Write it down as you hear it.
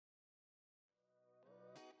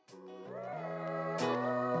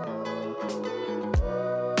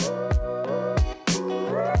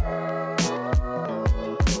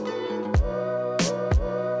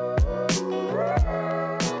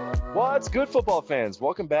Good football fans,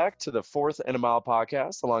 welcome back to the Fourth and a Mile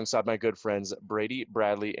podcast alongside my good friends Brady,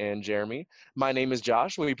 Bradley, and Jeremy. My name is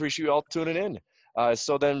Josh, and we appreciate you all tuning in.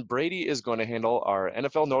 So then Brady is going to handle our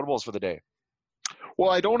NFL notables for the day. Well,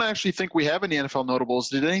 I don't actually think we have any NFL notables.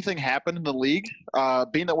 Did anything happen in the league?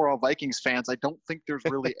 Being that we're all Vikings fans, I don't think there's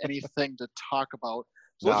really anything to talk about.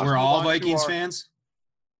 So we're all Vikings fans?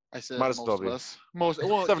 I said Might as most well of be. us. Well,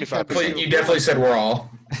 75%. You definitely said we're all.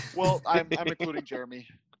 Well, I'm including Jeremy.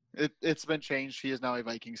 It's been changed. He is now a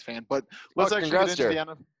Vikings fan. But let's actually get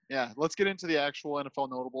into let's get into the actual NFL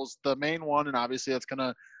notables. The main one, and obviously that's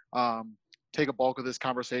going to take a bulk of this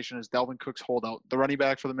conversation, is Dalvin Cook's holdout. The running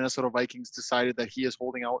back for the Minnesota Vikings decided that he is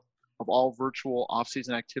holding out of all virtual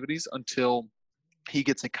offseason activities until he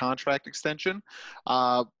gets a contract extension.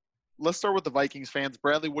 Let's start with the Vikings fans.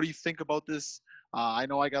 Bradley, what do you think about this? I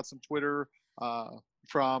know I got some Twitter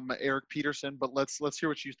from Eric Peterson, but let's hear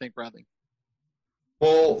what you think, Bradley.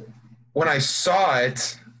 Well, when I saw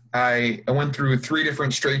it, I went through three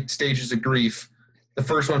different stages of grief. The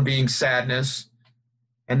first one being sadness,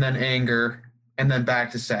 and then anger, and then back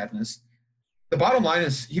to sadness. The bottom line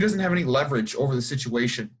is he doesn't have any leverage over the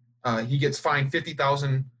situation. He gets fined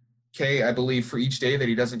 $50,000, I believe, for each day that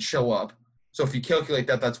he doesn't show up. So if you calculate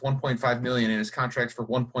that, that's $1.5 million, and his contract's for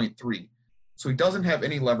 $1.3. So he doesn't have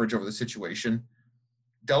any leverage over the situation.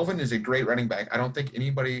 Dalvin is a great running back. I don't think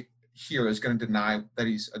anybody here is going to deny that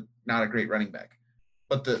he's not a great running back.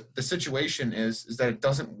 But the situation is that it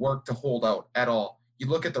doesn't work to hold out at all. You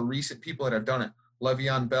look at the recent people that have done it.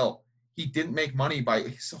 Le'Veon Bell, he didn't make money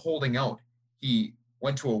by holding out. He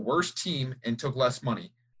went to a worse team and took less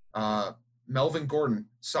money. Melvin Gordon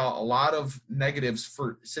saw a lot of negatives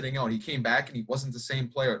for sitting out. He came back and he wasn't the same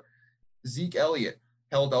player. Zeke Elliott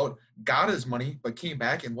held out, got his money, but came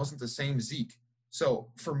back and wasn't the same Zeke. So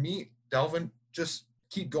for me, Dalvin, just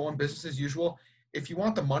keep going, business as usual. If you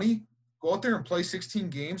want the money, go out there and play 16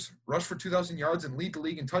 games, rush for 2,000 yards, and lead the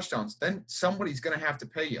league in touchdowns. Then somebody's going to have to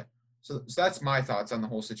pay you. So that's my thoughts on the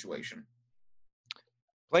whole situation.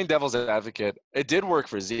 Playing devil's advocate, it did work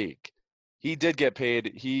for Zeke. He did get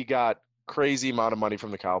paid. He got crazy amount of money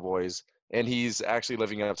from the Cowboys, and he's actually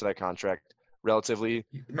living up to that contract relatively.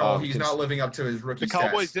 No, he's not living up to his rookie stats. The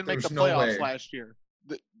Cowboys didn't make the playoffs last year.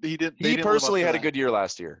 He personally had a good year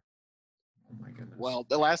last year. Oh my goodness. Well,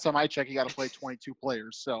 the last time I checked, he got to play 22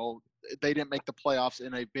 players. So they didn't make the playoffs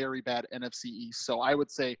in a very bad NFC East. So I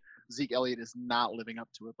would say Zeke Elliott is not living up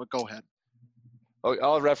to it. But go ahead.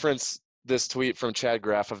 I'll reference this tweet from Chad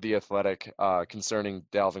Graff of The Athletic concerning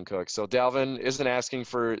Dalvin Cook. So Dalvin isn't asking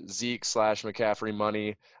for Zeke/McCaffrey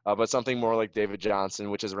money, but something more like David Johnson,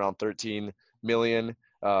 which is around $13 million.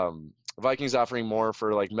 Vikings offering more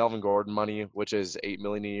for like Melvin Gordon money, which is $8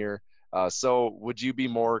 million a year. So would you be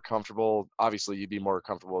more comfortable? Obviously, you'd be more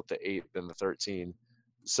comfortable with the 8 than the 13.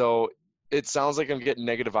 So it sounds like I'm getting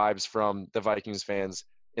negative vibes from the Vikings fans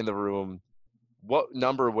in the room. What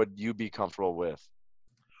number would you be comfortable with?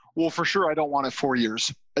 Well, for sure, I don't want it 4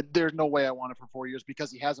 years. There's no way I want it for 4 years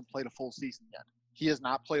because he hasn't played a full season yet. He has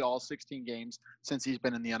not played all 16 games since he's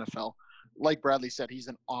been in the NFL. Like Bradley said, he's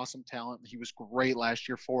an awesome talent. He was great last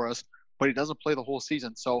year for us, but he doesn't play the whole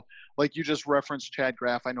season. So, like you just referenced Chad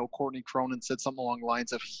Graff, I know Courtney Cronin said something along the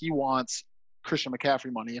lines of he wants Christian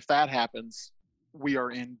McCaffrey money. If that happens, we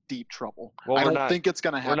are in deep trouble. Well, I don't think it's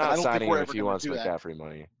going to happen. We're not I don't signing think we're him ever if he going wants to do that. McCaffrey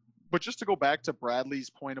money. But just to go back to Bradley's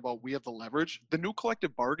point about we have the leverage, the new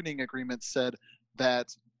collective bargaining agreement said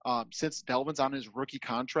that since Dalvin's on his rookie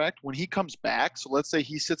contract, when he comes back, so let's say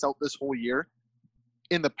he sits out this whole year,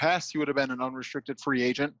 in the past he would have been an unrestricted free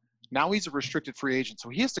agent. Now he's a restricted free agent, so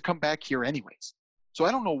he has to come back here anyways. So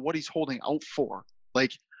I don't know what he's holding out for.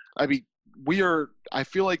 Like, I mean, I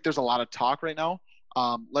feel like there's a lot of talk right now.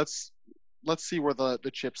 Let's see where the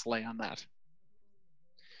chips lay on that.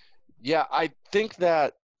 Yeah, I think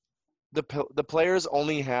that the players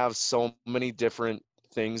only have so many different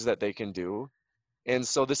things that they can do. And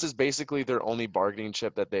so this is basically their only bargaining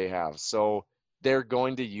chip that they have. So they're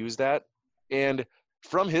going to use that. And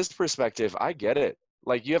from his perspective, I get it.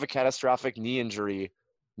 Like, you have a catastrophic knee injury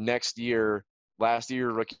next year, last year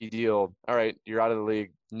rookie deal. All right, you're out of the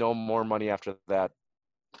league. No more money after that.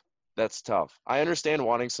 That's tough. I understand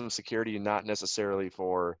wanting some security, not necessarily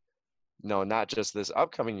for, not just this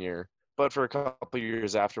upcoming year, but for a couple of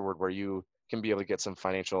years afterward where you can be able to get some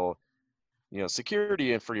financial,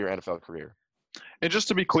 security for your NFL career. And just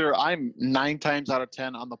to be clear, I'm 9 times out of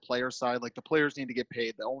 10 on the player side. Like, the players need to get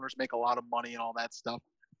paid. The owners make a lot of money and all that stuff.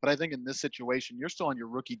 But I think in this situation, you're still on your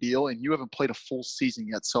rookie deal and you haven't played a full season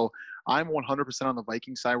yet. So I'm 100% on the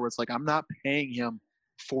Viking side where it's like I'm not paying him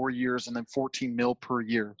 4 years and then $14 million per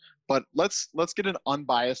year. But let's get an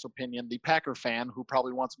unbiased opinion. The Packer fan who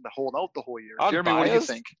probably wants him to hold out the whole year. Unbiased? Jeremy, what do you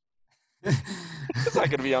think? It's not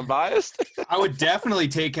going to be unbiased. I would definitely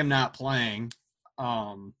take him not playing,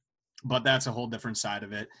 but that's a whole different side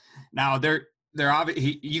of it. Now,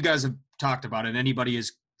 you guys have talked about it. Anybody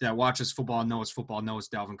that watches football knows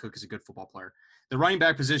Dalvin Cook is a good football player. The running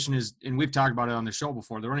back position is, and we've talked about it on the show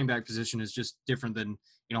before, the running back position is just different than,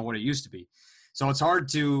 what it used to be. So it's hard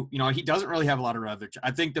to, he doesn't really have a lot of leverage.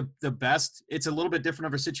 I think the best, it's a little bit different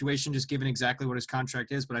of a situation just given exactly what his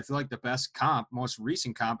contract is, but I feel like the best comp, most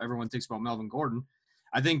recent comp, everyone thinks about Melvin Gordon.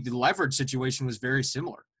 I think the leverage situation was very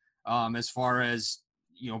similar as far as,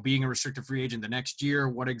 being a restricted free agent the next year,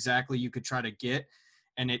 what exactly you could try to get.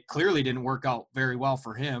 And it clearly didn't work out very well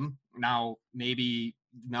for him. Now, maybe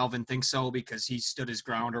Melvin thinks so because he stood his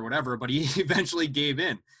ground or whatever, but he eventually gave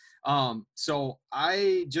in. So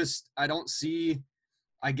I don't see,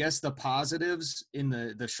 I guess, the positives in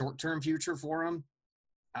the short-term future for him.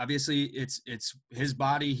 Obviously it's his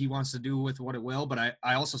body. He wants to do with what it will, but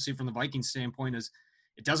I also see from the Vikings standpoint is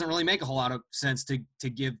it doesn't really make a whole lot of sense to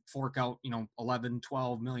fork out,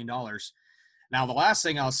 $11-12 million. Now, the last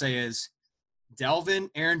thing I'll say is Delvin,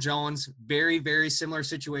 Aaron Jones, very, very similar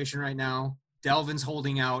situation right now. Delvin's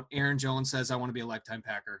holding out. Aaron Jones says, I want to be a lifetime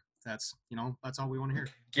Packer. That's all we want to hear.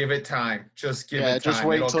 Give it time. Just give it time. Just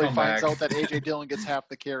wait until he finds back. out that A.J. Dillon gets half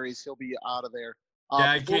the carries. He'll be out of there.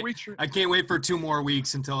 I can't wait for 2 more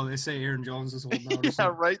weeks until they say Aaron Jones is holding out.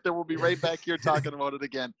 Yeah, right. Then we'll be right back here talking about it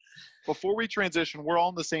again. Before we transition, we're all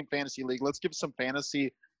in the same fantasy league. Let's give some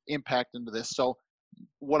fantasy impact into this. So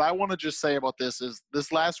what I want to just say about this is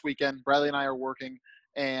this last weekend, Bradley and I are working,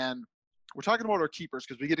 and we're talking about our keepers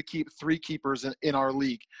because we get to keep 3 keepers in our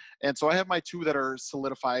league. And so I have my 2 that are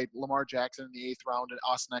solidified, Lamar Jackson in the 8th round and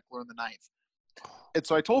Austin Eckler in the 9th. And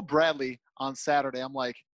so I told Bradley on Saturday, I'm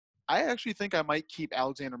like, I actually think I might keep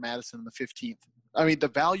Alexander Mattison in the 15th. I mean, the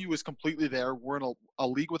value is completely there. We're in a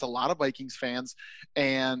league with a lot of Vikings fans,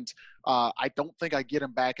 and I don't think I get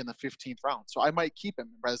him back in the 15th round. So I might keep him.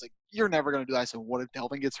 And Brad's like, you're never going to do that. I said, what if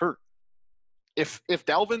Delvin gets hurt? If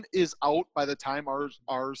Dalvin is out by the time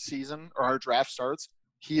our season or our draft starts,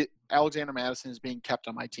 Alexander Mattison is being kept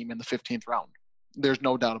on my team in the 15th round. There's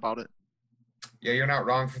no doubt about it. Yeah, you're not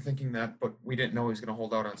wrong for thinking that, but we didn't know he was going to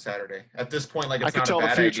hold out on Saturday. At this point, it's not a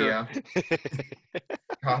bad idea.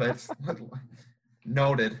 God, it's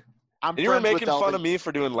noted. And you were making fun of me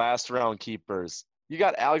for doing last round keepers. You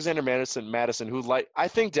got Alexander Madison, who I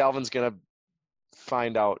think Dalvin's going to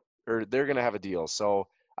find out, or they're going to have a deal. So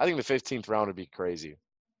I think the 15th round would be crazy.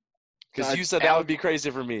 Because you said that would be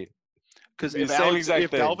crazy for me. Because if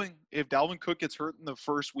Dalvin Cook gets hurt in the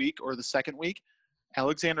first week or the second week,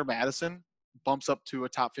 Alexander Mattison bumps up to a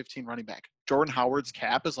top 15 running back. Jordan Howard's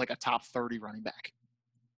cap is like a top 30 running back.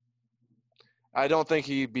 I don't think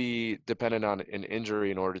he'd be dependent on an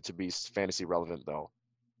injury in order to be fantasy relevant, though.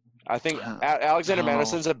 I think Alexander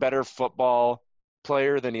Madison's a better football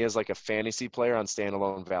player than he is like a fantasy player on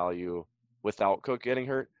standalone value without Cook getting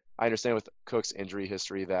hurt. I understand with Cook's injury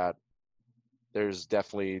history that there's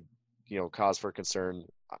definitely, cause for concern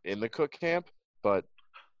in the Cook camp, but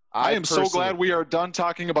I am so glad we are done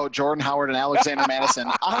talking about Jordan Howard and Alexander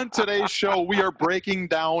Mattison. On today's show, we are breaking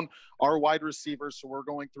down our wide receivers. So we're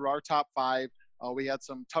going through our top 5. We had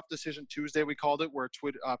some tough decision Tuesday, we called it, where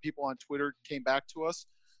people on Twitter came back to us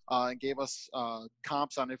and gave us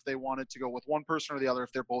comps on if they wanted to go with one person or the other,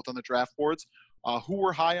 if they're both on the draft boards, who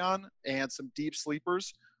we're high on, and some deep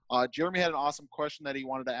sleepers. Jeremy had an awesome question that he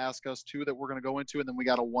wanted to ask us, too, that we're going to go into, and then we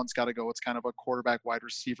got a one's got to go. It's kind of a quarterback-wide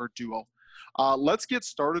receiver duo. Let's get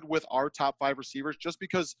started with our top 5 receivers, just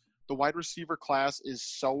because the wide receiver class is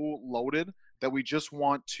so loaded that we just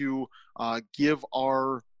want to give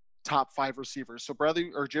our top 5 receivers. So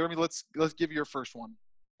Bradley or Jeremy, let's give your first one.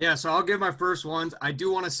 Yeah, so I'll give my first one. I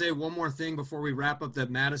do want to say one more thing before we wrap up the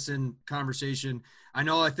Madison conversation.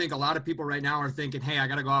 I think a lot of people right now are thinking, hey, I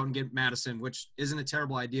got to go out and get Madison, which isn't a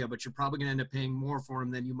terrible idea, but you're probably going to end up paying more for him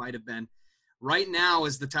than you might have been. Right now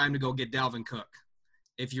is the time to go get Dalvin Cook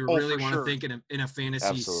if you really want to think in a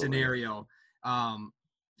fantasy scenario.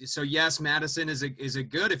 So, yes, Madison is a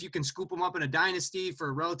good if you can scoop him up in a dynasty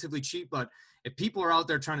for relatively cheap, but if people are out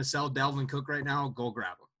there trying to sell Dalvin Cook right now, go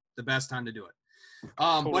grab him. The best time to do it.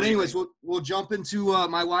 But anyways, we'll jump into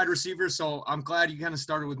my wide receivers. So I'm glad you kind of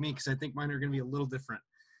started with me because I think mine are going to be a little different.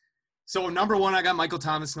 So number 1, I got Michael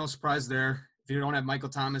Thomas. No surprise there. If you don't have Michael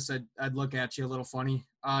Thomas, I'd look at you a little funny.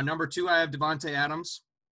 Number 2, I have Devontae Adams.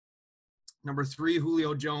 Number 3,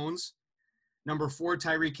 Julio Jones. Number 4,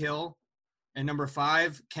 Tyreek Hill. And number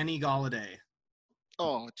 5, Kenny Golladay.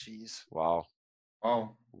 Oh, jeez. Wow.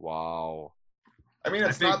 Oh. Wow. I mean,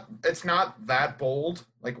 it's not that bold.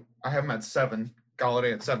 Like, I have him at 7,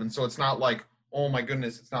 Golladay at 7. So it's not like, oh my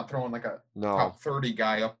goodness, it's not throwing like a top 30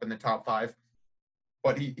 guy up in the top 5.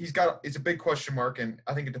 But it's a big question mark, and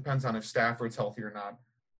I think it depends on if Stafford's healthy or not.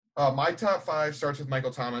 My top 5 starts with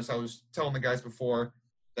Michael Thomas. I was telling the guys before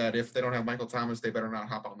that if they don't have Michael Thomas, they better not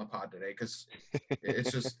hop on the pod today because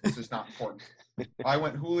it's just not important. I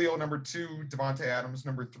went Julio number 2, Davante Adams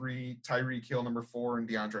number 3, Tyreek Hill number 4, and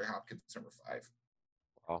DeAndre Hopkins number 5.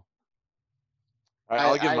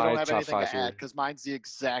 I'll give I my don't have top anything 5 to here. add because mine's the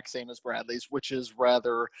exact same as Bradley's, which is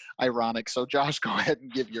rather ironic. So, Josh, go ahead and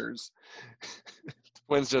give yours.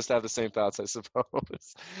 Twins just have the same thoughts, I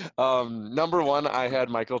suppose. Number 1, I had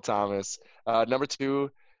Michael Thomas. Number 2,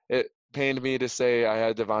 it pained me to say I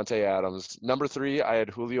had Davante Adams. Number 3, I had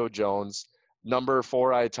Julio Jones. Number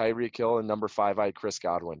 4, I had Tyreek Hill. And number 5, I had Chris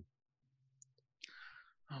Godwin.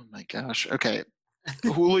 Oh, my gosh. Okay.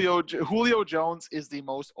 Julio Jones is the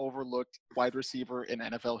most overlooked wide receiver in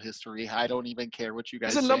NFL history. I don't even care what you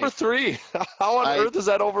guys say. He's in number 3. How on earth is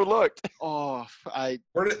that overlooked? Oh, did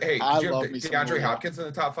you have DeAndre Hopkins in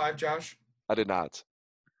the top 5, Josh? I did not.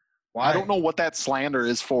 Why? I don't know what that slander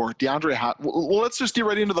is for. Well, let's just get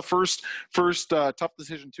right into the first tough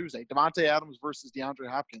decision Tuesday. Davante Adams versus DeAndre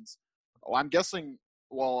Hopkins. Oh, I'm guessing,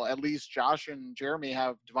 well, at least Josh and Jeremy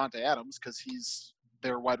have Davante Adams because he's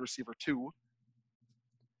their wide receiver 2.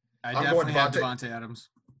 I definitely have Davante Adams.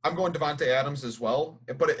 I'm going Davante Adams as well,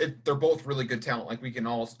 but they're both really good talent. Like, we can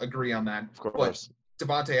all agree on that. Of course. But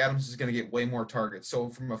Davante Adams is going to get way more targets. So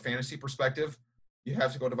from a fantasy perspective, you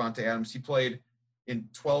have to go Davante Adams. He played in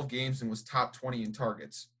 12 games and was top 20 in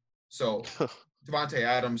targets. So Davante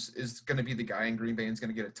Adams is going to be the guy in Green Bay and is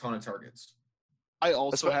going to get a ton of targets. I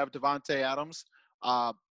also have Davante Adams,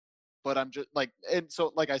 but I'm just like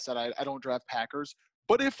I said, I don't draft Packers.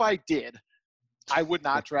 But if I did, I would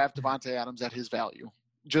not draft Davante Adams at his value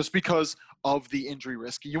just because of the injury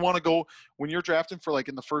risk. You want to go – when you're drafting for like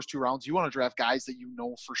in the first 2 rounds, you want to draft guys that you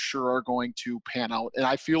know for sure are going to pan out. And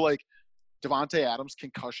I feel like Davante Adams'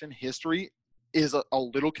 concussion history is a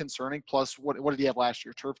little concerning. Plus, what did he have last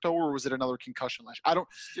year? Turf toe, or was it another concussion last year?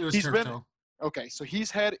 It was turf toe. Okay, so he's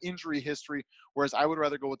had injury history, whereas I would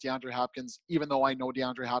rather go with DeAndre Hopkins, even though I know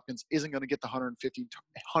DeAndre Hopkins isn't going to get the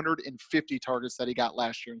 150 targets that he got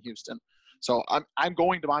last year in Houston. So I'm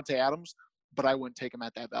going Davante Adams, but I wouldn't take him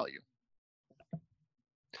at that value.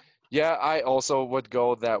 Yeah, I also would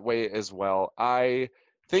go that way as well. I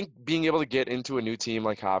think being able to get into a new team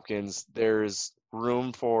like Hopkins, there's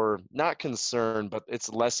room for not concern, but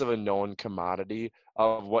it's less of a known commodity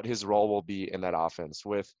of what his role will be in that offense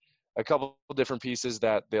with a couple of different pieces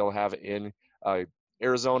that they'll have in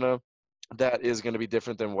Arizona. That is going to be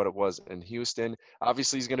different than what it was in Houston.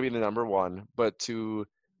 Obviously, he's going to be the number 1, but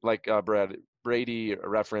like Brady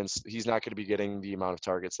referenced, he's not going to be getting the amount of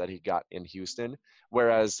targets that he got in Houston.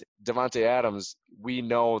 Whereas Davante Adams, we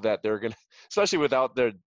know that they're going to, especially without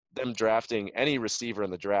them drafting any receiver in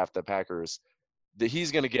the draft, the Packers,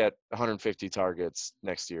 he's going to get 150 targets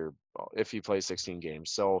next year if he plays 16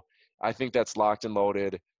 games. So I think that's locked and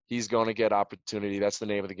loaded. He's going to get opportunity. That's the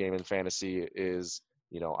name of the game in fantasy is,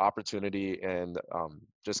 opportunity and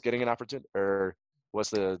just getting an opportunity, or what's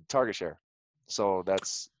the target share. So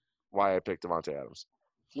that's why I picked Davante Adams.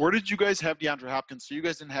 Where did you guys have DeAndre Hopkins? So you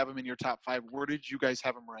guys didn't have him in your top 5. Where did you guys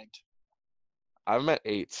have him ranked? I have him at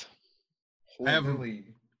 8.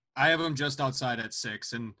 I have him just outside at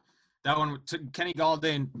 6. And that one, Kenny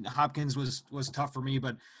Golladay and Hopkins was tough for me.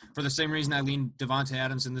 But for the same reason I leaned Davante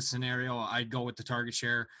Adams in this scenario, I'd go with the target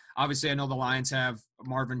share. Obviously, I know the Lions have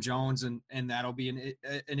Marvin Jones, and that'll be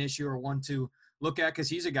an issue or one to look at because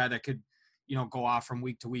he's a guy that could, go off from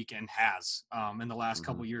week to week and has in the last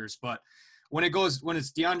couple years. But when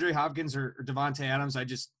it's DeAndre Hopkins or Davante Adams,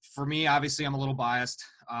 for me, obviously I'm a little biased.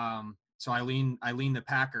 So I lean the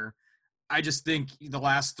Packer. I just think the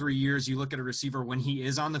last 3 years, you look at a receiver when he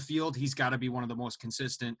is on the field, he's got to be one of the most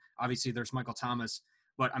consistent. Obviously there's Michael Thomas,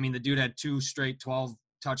 but I mean, the dude had 2 straight 12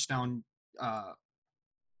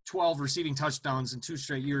 receiving touchdowns in 2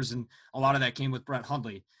 straight years. And a lot of that came with Brett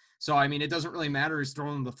Hundley. So, I mean, it doesn't really matter. He's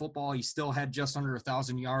throwing the football. He still had just under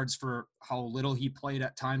 1,000 yards for how little he played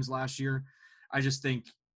at times last year. I just think,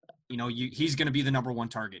 he's going to be the number 1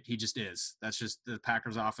 target. He just is. That's just the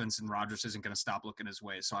Packers offense, and Rodgers isn't going to stop looking his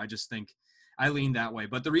way. So I just think I lean that way.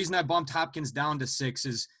 But the reason I bumped Hopkins down to 6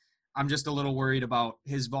 is I'm just a little worried about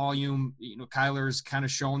his volume. Kyler's kind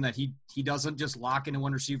of shown that he doesn't just lock into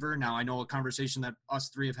one receiver. Now, I know a conversation that us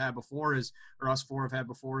 4 have had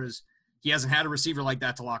before is he hasn't had a receiver like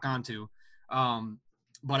that to lock onto.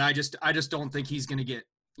 But I just don't think he's going to get,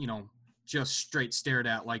 just straight stared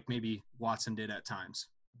at like maybe Watson did at times.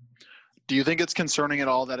 Do you think it's concerning at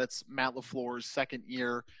all that it's Matt LaFleur's second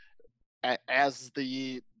year as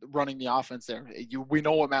the running the offense there? We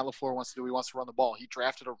know what Matt LaFleur wants to do. He wants to run the ball. He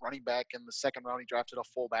drafted a running back in the second round. He drafted a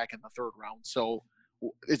fullback in the third round. So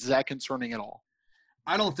is that concerning at all?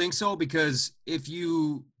 I don't think so, because if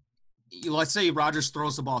let's say Rodgers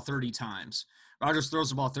throws the ball 30 times.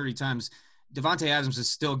 Davante Adams is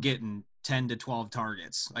still getting 10 to 12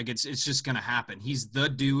 targets. Like it's just going to happen. He's the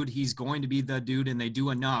dude. He's going to be the dude, and they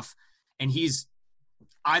do enough. And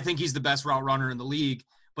I think he's the best route runner in the league,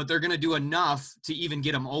 but they're going to do enough to even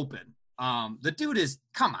get him open. The dude is,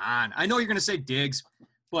 come on. I know you're going to say Diggs,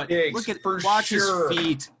 but Diggs, watch his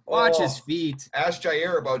feet. Watch his feet. Ask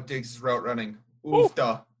Jair about Diggs' route running.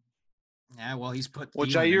 Oofda. Yeah, well, he's put. Well,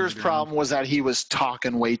 Jair's problem was that he was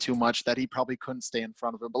talking way too much, that he probably couldn't stay in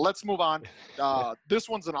front of him. But let's move on. This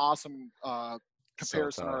one's an awesome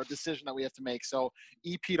comparison or a decision that we have to make. So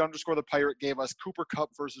 _the Pirate gave us Cooper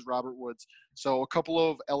Kupp versus Robert Woods. So a couple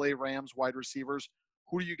of LA Rams wide receivers.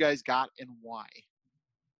 Who do you guys got and why?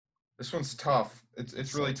 This one's tough.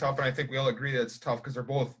 It's really tough, and I think we all agree that it's tough because they're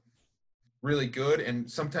both really good and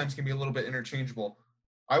sometimes can be a little bit interchangeable.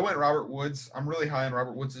 I went Robert Woods. I'm really high on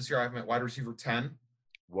Robert Woods this year. I have him at wide receiver 10.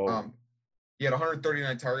 Whoa. He had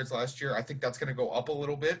 139 targets last year. I think that's going to go up a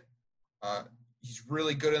little bit. He's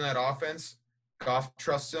really good in that offense. Goff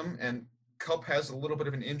trusts him, and Kupp has a little bit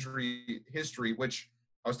of an injury history, which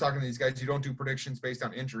I was talking to these guys. You don't do predictions based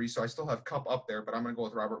on injury, so I still have Kupp up there, but I'm going to go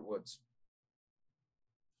with Robert Woods.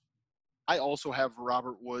 I also have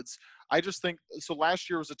Robert Woods. I just think so. Last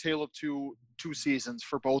year was a tale of two seasons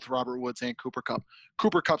for both Robert Woods and Cooper Kupp.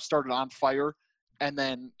 Cooper Kupp started on fire and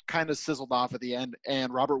then kind of sizzled off at the end,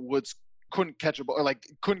 and Robert Woods couldn't catch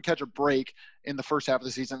a break in the first half of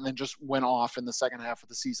the season and then just went off in the second half of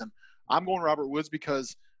the season. I'm going Robert Woods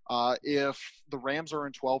because if the Rams are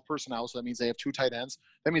in 12 personnel, so that means they have two tight ends,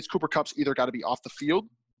 that means Cooper Kupp's either got to be off the field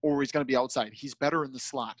or he's going to be outside. He's better in the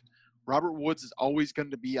slot. Robert Woods is always going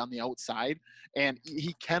to be on the outside, and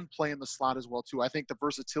he can play in the slot as well, too. I think the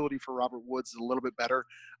versatility for Robert Woods is a little bit better.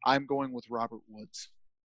 I'm going with Robert Woods.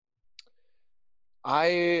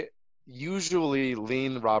 I usually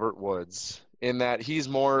lean Robert Woods in that he's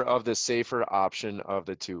more of the safer option of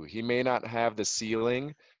the two. He may not have the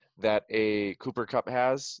ceiling that a Cooper Kupp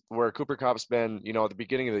has, where Cooper Kupp's been, at the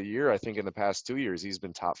beginning of the year, I think in the past 2 years, he's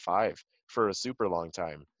been top 5 for a super long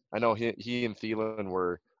time. I know he and Thielen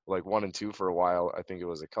were like 1 and 2 for a while. I think it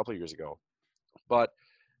was a couple of years ago. But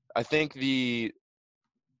I think the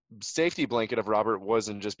safety blanket of Robert Woods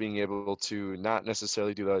and just being able to not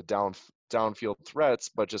necessarily do the downfield threats,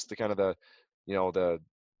 but just the kind of the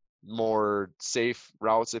more safe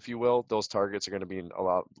routes, if you will, those targets are going to be a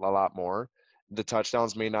lot more. The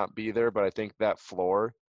touchdowns may not be there, but I think that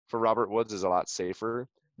floor for Robert Woods is a lot safer.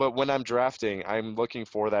 But when I'm drafting, I'm looking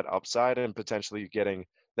for that upside and potentially getting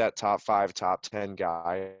that top 5, top 10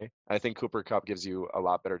 guy. I think Cooper Kupp gives you a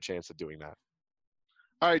lot better chance of doing that.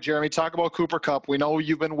 All right, Jeremy, talk about Cooper Kupp. We know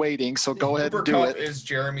you've been waiting, so go ahead and do Cooper it. Kupp is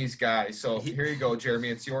Jeremy's guy, so here you go, Jeremy.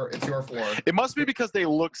 It's your floor. It must be because they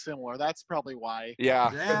look similar. That's probably why.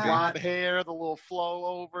 Yeah. Blonde hair, the little flow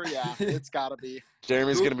over. Yeah, it's got to be.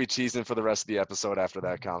 Jeremy's going to be cheesing for the rest of the episode after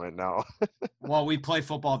that comment now. Well, we play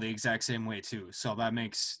football the exact same way, too, so that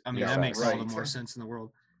makes all the more sense in the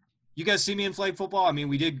world. You guys see me in flag football? I mean,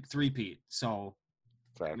 we did 3-peat, so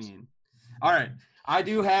Facts. I mean, all right. I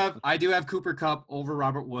do have Cooper Kupp over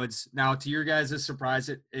Robert Woods. Now, to your guys' surprise,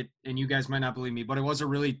 and you guys might not believe me, but it was a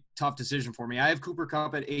really tough decision for me. I have Cooper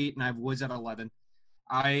Kupp at 8, and I have Woods at 11.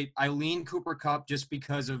 I lean Cooper Kupp just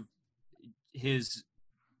because of his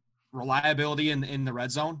reliability in the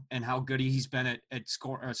red zone and how good he's been at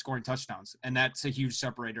scoring touchdowns, and that's a huge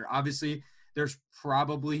separator. Obviously, there's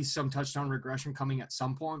probably some touchdown regression coming at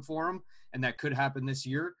some point for him, and that could happen this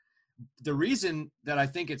year. The reason that I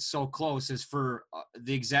think it's so close is for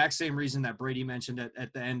the exact same reason that Brady mentioned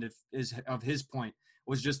at the end of his point,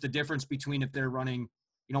 was just the difference between if they're running,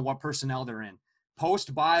 what personnel they're in.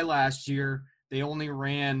 Post-bye last year, they only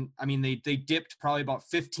ran – they dipped probably about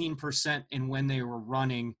 15% in when they were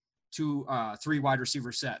running 3 wide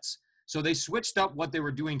receiver sets. So they switched up what they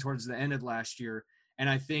were doing towards the end of last year. And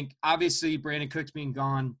I think, obviously, Brandon Cooks being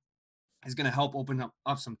gone is going to help open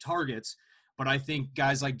up some targets. But I think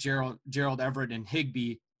guys like Gerald Everett and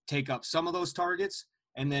Higbee take up some of those targets,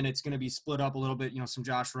 and then it's going to be split up a little bit, some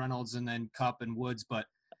Josh Reynolds and then Kupp and Woods. But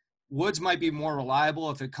Woods might be more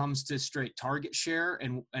reliable if it comes to straight target share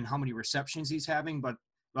and how many receptions he's having. But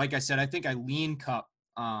like I said, I think I lean Kupp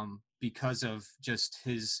because of just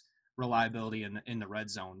his reliability in the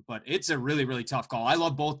red zone. But it's a really, really tough call. I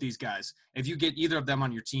love both these guys. If you get either of them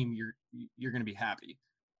on your team, you're going to be happy.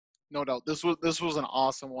 No doubt. This was an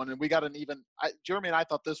awesome one, and we got an even. Jeremy and I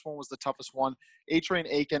thought this one was the toughest one. A-Train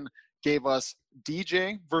Aiken gave us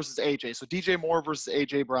DJ versus AJ. So DJ Moore versus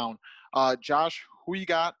AJ Brown. Josh, who you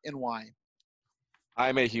got and why?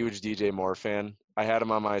 I'm a huge DJ Moore fan. I had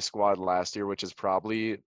him on my squad last year, which is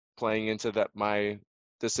probably playing into that my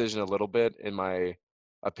decision a little bit in my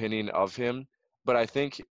opinion of him. But I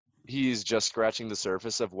think he's just scratching the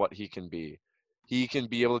surface of what he can be. He can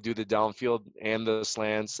be able to do the downfield and the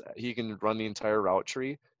slants. He can run the entire route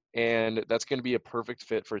tree, and that's going to be a perfect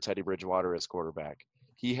fit for Teddy Bridgewater as quarterback.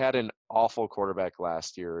 He had an awful quarterback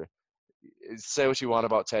last year. Say what you want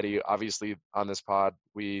about Teddy. Obviously, on this pod,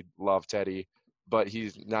 we love Teddy, but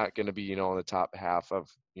he's not going to be, in the top half of,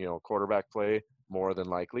 quarterback play more than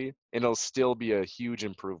likely, and it'll still be a huge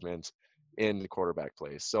improvement in the quarterback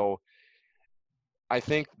play. So I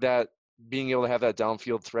think that being able to have that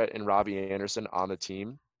downfield threat in Robbie Anderson on the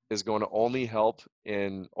team is going to only help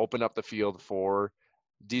and open up the field for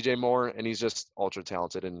DJ Moore, and he's just ultra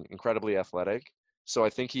talented and incredibly athletic. So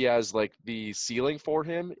I think he has the ceiling for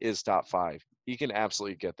him is top 5. He can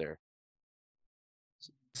absolutely get there.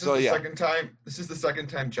 This is the second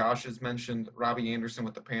time Josh has mentioned Robbie Anderson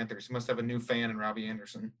with the Panthers. He must have a new fan in Robbie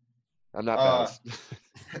Anderson. I'm not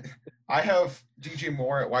bad. I have DJ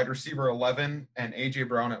Moore at wide receiver 11 and AJ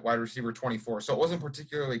Brown at wide receiver 24. So it wasn't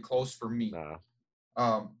particularly close for me.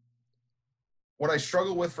 Nah. What I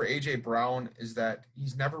struggle with for AJ Brown is that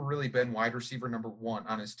he's never really been wide receiver number 1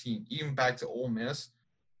 on his team, even back to Ole Miss.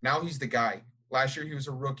 Now he's the guy. Last year he was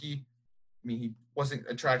a rookie. I mean, he wasn't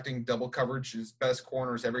attracting double coverage, his best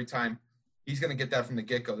corners every time. He's going to get that from the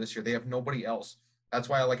get-go this year. They have nobody else. That's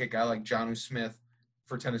why I like a guy like Jonnu Smith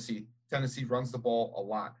for Tennessee. Tennessee runs the ball a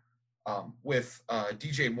lot. With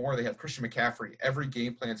DJ Moore, they have Christian McCaffrey. Every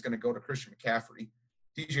game plan is going to go to Christian McCaffrey.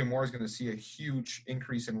 DJ Moore is going to see a huge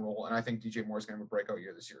increase in role, and I think DJ Moore is going to have a breakout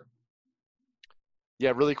year this year.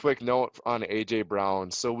 Yeah, really quick note on A.J.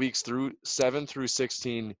 Brown. So weeks 7 through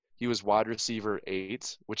 16, he was wide receiver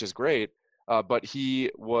 8, which is great, but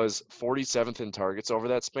he was 47th in targets over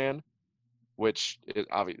that span, which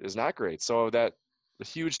is not great. So the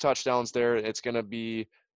huge touchdowns there, it's going to be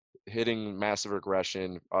hitting massive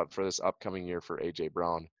regression for this upcoming year for A.J.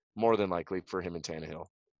 Brown, more than likely for him and Tannehill.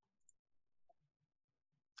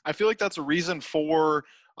 I feel like that's a reason for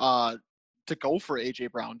to go for A.J.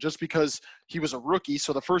 Brown, just because he was a rookie.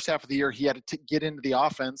 So the first half of the year, he had to get into the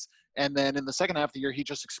offense. And then in the second half of the year, he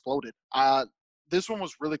just exploded. This one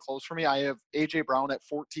was really close for me. I have A.J. Brown at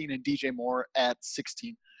 14 and DJ Moore at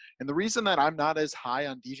 16. And the reason that I'm not as high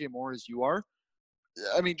on DJ Moore as you are,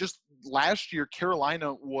 I mean, just last year,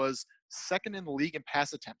 Carolina was second in the league in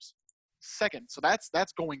pass attempts. Second. So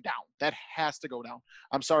that's going down. That has to go down.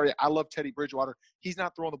 I'm sorry. I love Teddy Bridgewater. He's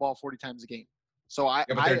not throwing the ball 40 times a game. So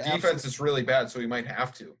but their defense is really bad, so he might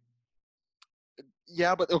have to.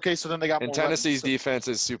 Yeah, but okay, so then they got more Tennessee's defense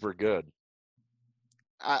is super good.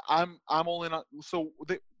 I'm only not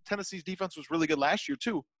Tennessee's defense was really good last year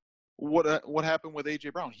too. What happened with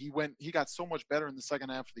AJ Brown? He got so much better in the second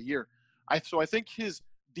half of the year. I think his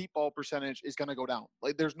deep ball percentage is going to go down.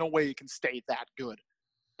 Like there's no way it can stay that good.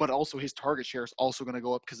 But also his target share is also going to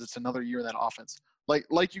go up because it's another year in that offense.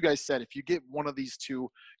 Like you guys said, if you get one of these two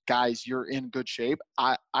guys, you're in good shape.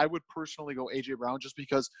 I would personally go AJ Brown just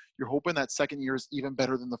because you're hoping that second year is even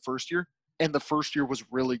better than the first year, and the first year was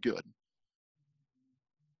really good.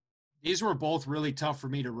 These were both really tough for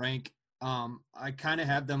me to rank. I kind of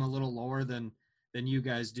had them a little lower than you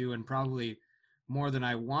guys do, and probably more than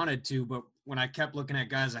I wanted to. But when I kept looking at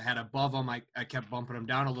guys I had above them, I kept bumping them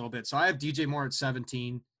down a little bit. So I have DJ Moore at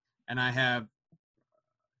 17, and I have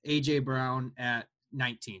AJ Brown at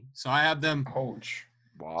 19. So I have them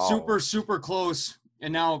super, super close.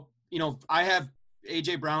 And now, I have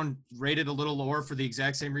AJ Brown rated a little lower for the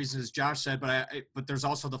exact same reasons as Josh said, but there's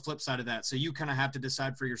also the flip side of that. So you kind of have to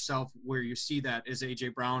decide for yourself where you see that. Is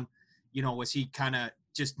AJ Brown, was he kind of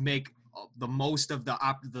just make the most of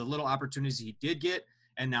the little opportunities he did get,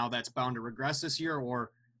 and now that's bound to regress this year,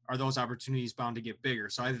 or are those opportunities bound to get bigger?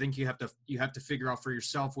 So I think you have to figure out for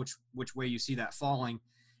yourself which way you see that falling.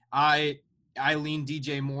 I lean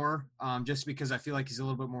DJ Moore just because I feel like he's a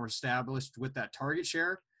little bit more established with that target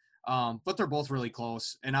share. But they're both really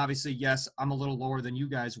close. And obviously, yes, I'm a little lower than you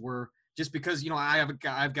guys were just because, I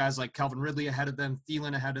have guys like Calvin Ridley ahead of them,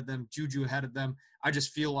 Thielen ahead of them, Juju ahead of them. I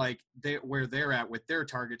just feel like where they're at with their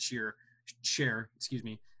target share,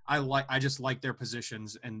 I just like their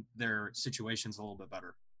positions and their situations a little bit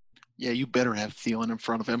better. Yeah, you better have Thielen in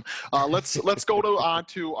front of him. Let's go on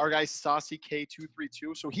to our guy Saucy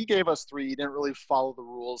K232. So he gave us 3. He didn't really follow the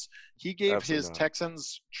rules. He gave his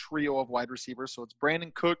Texans trio of wide receivers. So it's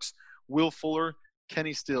Brandon Cooks, Will Fuller,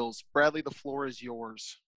 Kenny Stills. Bradley, the floor is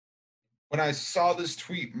yours. When I saw this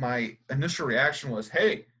tweet, my initial reaction was,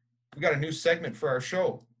 hey, we got a new segment for our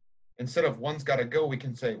show. Instead of one's got to go, we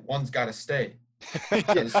can say one's got to stay.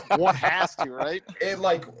 Yes, one has to, right?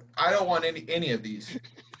 I don't want any of these.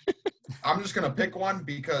 I'm just going to pick one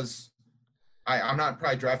because I'm not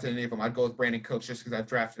probably drafting any of them. I'd go with Brandon Cooks just because I've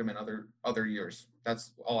drafted him in other years.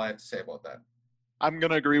 That's all I have to say about that. I'm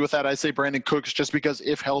going to agree with that. I say Brandon Cooks just because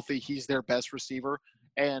if healthy, he's their best receiver.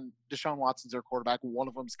 And Deshaun Watson's their quarterback. One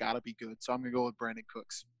of them's got to be good. So I'm going to go with Brandon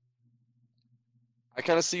Cooks. I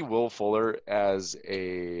kind of see Will Fuller as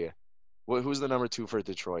who's the number 2 for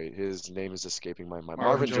Detroit? His name is escaping my mind.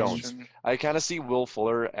 Marvin Jones. I kind of see Will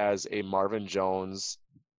Fuller as a Marvin Jones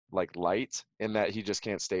like light in that he just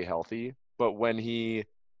can't stay healthy. But when he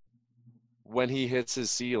hits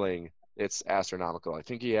his ceiling, it's astronomical. I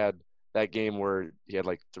think he had that game where he had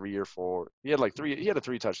like 3 or 4. He had a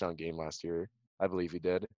 3-touchdown game last year. I believe he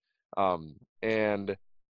did. And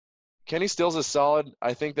Kenny Stills is solid.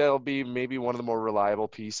 I think that'll be maybe one of the more reliable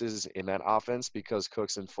pieces in that offense because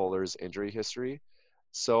Cooks and Fuller's injury history.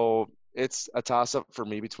 So it's a toss-up for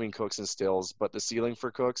me between Cooks and Stills, but the ceiling for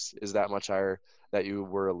Cooks is that much higher that you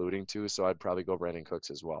were alluding to, so I'd probably go Brandon Cooks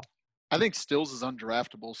as well. I think Stills is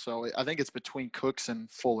undraftable, so I think it's between Cooks and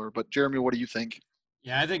Fuller. But, Jeremy, what do you think?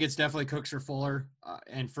 Yeah, I think it's definitely Cooks or Fuller.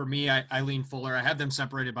 And for me, I lean Fuller. I have them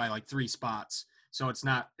separated by like 3 spots. So it's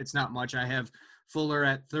not much. I have Fuller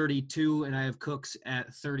at 32 and I have Cooks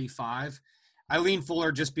at 35. I lean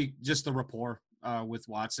Fuller just the rapport with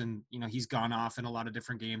Watson. You know, he's gone off in a lot of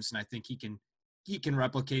different games, and I think he can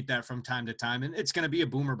replicate that from time to time. And it's going to be a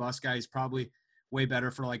boomer bust guy. He's probably way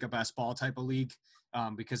better for like a best ball type of league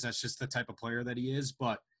because that's just the type of player that he is.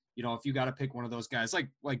 But, you know, if you got to pick one of those guys,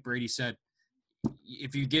 like Brady said,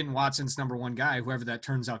 if you get in Watson's number 1 guy, whoever that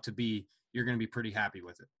turns out to be, you're going to be pretty happy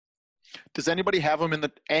with it. Does anybody have him in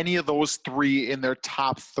any of those 3 in their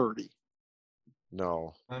top 30?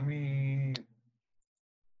 No.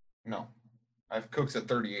 No. I have Cooks at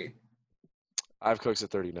 38. I have Cooks at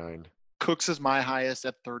 39. Cooks is my highest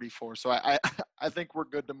at 34. So I think we're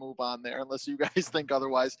good to move on there unless you guys think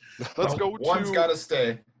otherwise. Let's go to – One's got to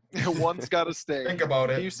stay. One's got to stay. Think about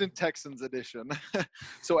it. Houston Texans edition.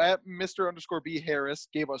 So at Mr._B Harris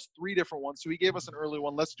gave us 3 different ones. So he gave us an early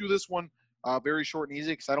one. Let's do this one very short and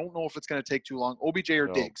easy because I don't know if it's going to take too long. OBJ or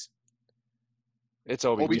Diggs? It's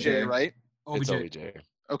OBJ. OBJ, right? It's OBJ.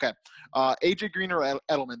 Okay. AJ Green or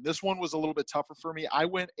Edelman? This one was a little bit tougher for me. I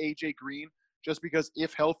went AJ Green just because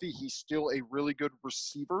if healthy, he's still a really good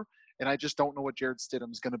receiver, and I just don't know what Jared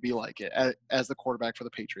Stidham is going to be like as the quarterback for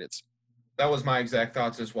the Patriots. That was my exact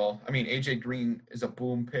thoughts as well. I mean, AJ Green is a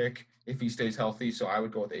boom pick if he stays healthy, so I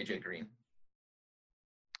would go with AJ Green.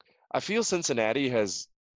 I feel Cincinnati has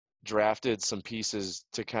drafted some pieces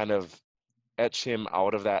to kind of etch him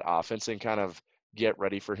out of that offense and kind of get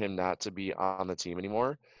ready for him not to be on the team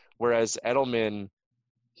anymore. Whereas Edelman,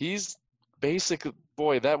 he's basically,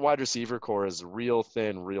 boy, that wide receiver core is real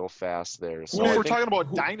thin, real fast there. So we're talking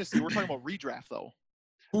about dynasty. We're talking about redraft, though.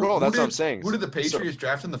 That's what I'm saying. Who did the Patriots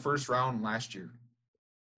draft in the first round last year?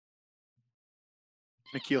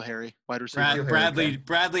 N'Keal Harry, wide receiver.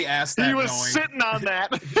 Bradley asked that. He was sitting on that.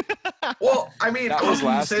 Well, I mean, that was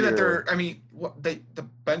last year. The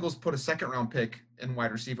Bengals put a 2nd-round pick in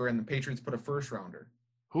wide receiver, and the Patriots put a 1st-rounder.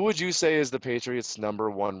 Who would you say is the Patriots' number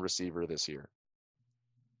 1 receiver this year?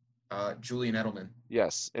 Julian Edelman.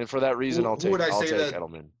 Yes, and for that reason, I'll take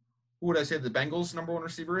Edelman. Who would I say the Bengals' number 1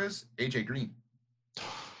 receiver is? AJ Green.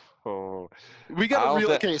 Oh, we got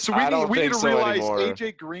to okay. So we need to realize anymore.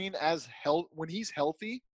 AJ Green when he's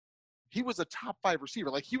healthy, he was a top 5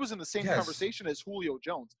 receiver. Like he was in the same conversation as Julio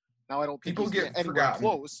Jones. Now I don't think he's anywhere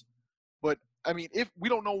close, but I mean, if we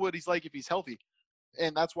don't know what he's like if he's healthy,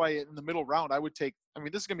 and that's why in the middle round I would take. I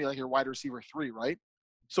mean, this is gonna be like your wide receiver 3, right?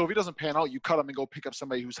 So if he doesn't pan out, you cut him and go pick up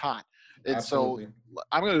somebody who's hot. And Absolutely. So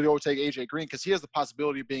I'm gonna go take AJ Green because he has the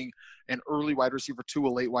possibility of being an early wide receiver 2, a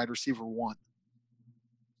late wide receiver 1.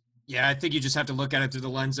 Yeah, I think you just have to look at it through the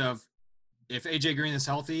lens of if AJ Green is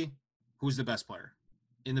healthy, who's the best player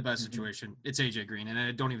in the best situation? It's AJ Green, and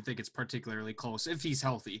I don't even think it's particularly close if he's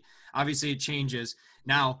healthy. Obviously, it changes.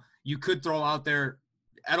 Now, you could throw out there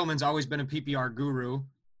Edelman's always been a PPR guru,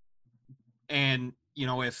 and you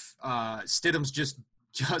know if Stidham's just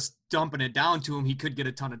dumping it down to him, he could get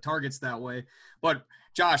a ton of targets that way. But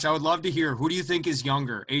Josh, I would love to hear who do you think is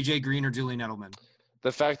younger, AJ Green or Julian Edelman?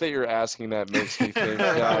 The fact that you're asking that makes me think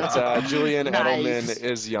that Julian Edelman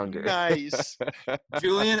is younger. Nice.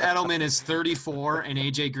 Julian Edelman is 34 and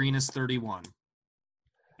AJ Green is 31.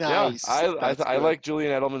 Nice. Yeah, I like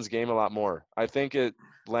Julian Edelman's game a lot more. I think it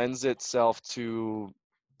lends itself to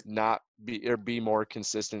not be more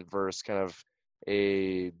consistent versus kind of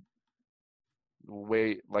a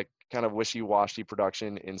kind of wishy-washy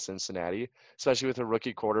production in Cincinnati, especially with a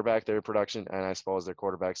rookie quarterback, their production, and I suppose their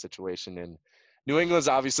quarterback situation in New England's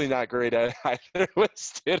obviously not great at either with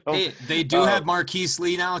Stidham. Hey, they do have Marquise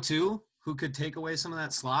Lee now too, who could take away some of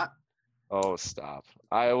that slot. Oh, stop!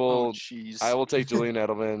 I will take Julian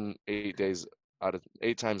Edelman 8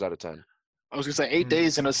 times out of 10. I was gonna say 8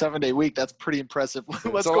 days in a 7-day week. That's pretty impressive.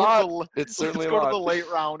 Let's go to the late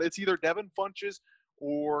round. It's either Devin Funchess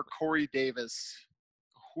or Corey Davis.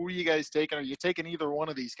 Who are you guys taking? Are you taking either one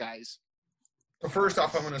of these guys? So first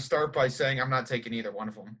off, I'm going to start by saying I'm not taking either one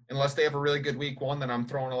of them. Unless they have a really good week one, then I'm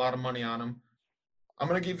throwing a lot of money on them. I'm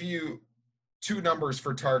going to give you 2 numbers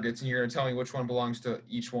for targets, and you're going to tell me which one belongs to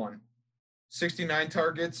each one. 69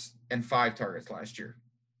 targets and 5 targets last year.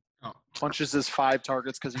 Oh, Funchess is 5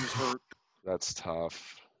 targets because he was hurt. That's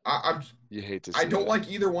tough. You hate to see I don't that. like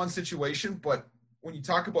either one situation, but when you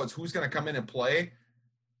talk about who's going to come in and play,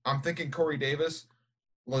 I'm thinking Corey Davis.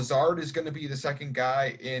 Lazard is going to be the second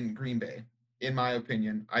guy in Green Bay, in my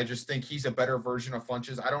opinion. I just think he's a better version of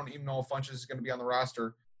Funchess. I don't even know if Funchess is going to be on the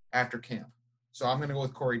roster after camp. So I'm going to go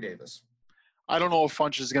with Corey Davis. I don't know if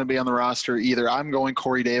Funchess is going to be on the roster either. I'm going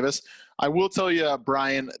Corey Davis. I will tell you,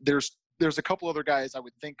 Brian, there's a couple other guys I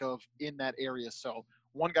would think of in that area. So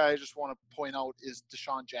one guy I just want to point out is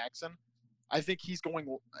Deshaun Jackson. I think he's going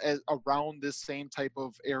around this same type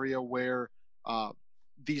of area where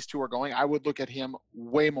these two are going. I would look at him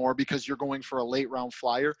way more because you're going for a late round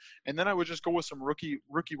flyer. And then I would just go with some rookie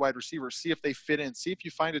wide receivers, see if they fit in, see if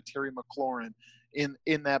you find a Terry McLaurin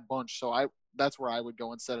in that bunch. So that's where I would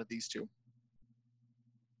go instead of these two.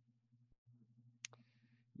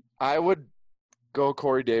 I would go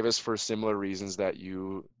Corey Davis for similar reasons that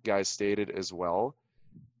you guys stated as well.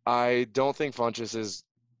 I don't think Funchess is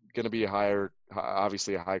going to be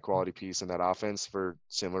obviously a high quality piece in that offense for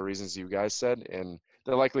similar reasons you guys said. And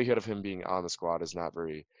the likelihood of him being on the squad is not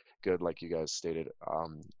very good, like you guys stated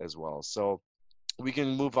as well. So we can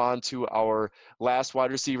move on to our last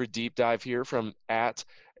wide receiver deep dive here from at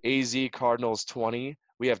AZ Cardinals 20.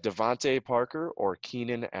 We have Devontae Parker or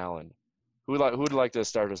Keenan Allen. Who'd like to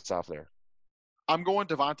start us off there? I'm going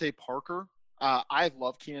Devontae Parker. I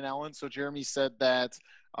love Keenan Allen. So Jeremy said that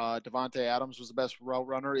Devontae Adams was the best route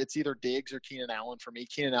runner. It's either Diggs or Keenan Allen for me.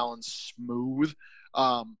 Keenan Allen's smooth.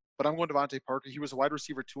 But I'm going Devontae Parker. He was a wide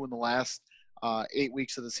receiver 2 in the last 8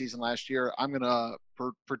 weeks of the season last year. I'm going to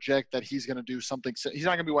project that he's going to do something. He's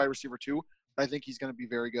not going to be wide receiver 2, but I think he's going to be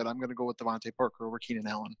very good. I'm going to go with Devontae Parker over Keenan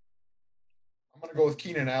Allen. I'm going to go with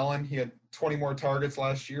Keenan Allen. He had 20 more targets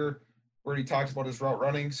last year where he talks about his route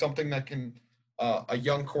running, something that can a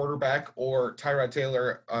young quarterback or Tyrod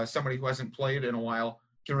Taylor, somebody who hasn't played in a while,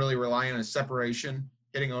 can really rely on his separation,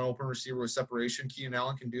 hitting an open receiver with separation. Keenan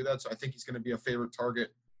Allen can do that, so I think he's going to be a favorite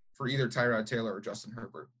target for either Tyrod Taylor or Justin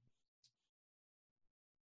Herbert.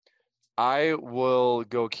 I will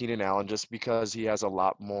go Keenan Allen just because he has a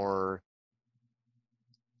lot more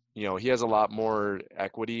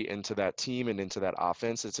equity into that team and into that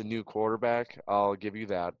offense. It's a new quarterback, I'll give you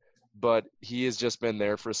that. But he has just been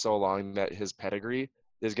there for so long that his pedigree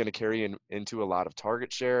is going to carry into a lot of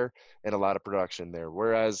target share and a lot of production there.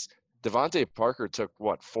 Whereas Devontae Parker took,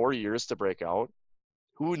 4 years to break out?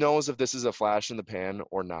 Who knows if this is a flash in the pan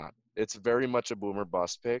or not? It's very much a boomer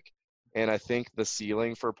bust pick. And I think the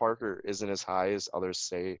ceiling for Parker isn't as high as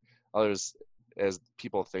as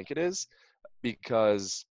people think it is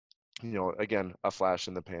because, again, a flash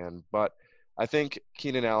in the pan. But I think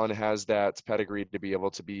Keenan Allen has that pedigree to be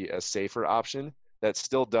able to be a safer option that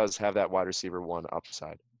still does have that wide receiver 1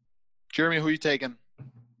 upside. Jeremy, who are you taking?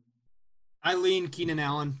 I lean Keenan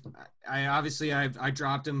Allen. I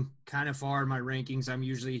dropped him kind of far in my rankings. I'm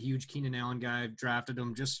usually a huge Keenan Allen guy. I've drafted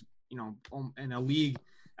him just, in a league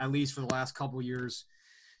at least for the last couple of years.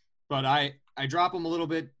 But I drop him a little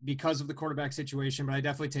bit because of the quarterback situation, but I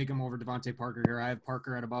definitely take him over Devontae Parker here. I have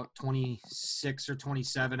Parker at about 26 or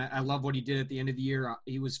 27. I love what he did at the end of the year.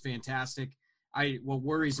 He was fantastic. What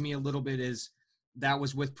worries me a little bit is that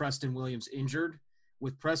was with Preston Williams injured.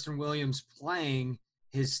 With Preston Williams playing,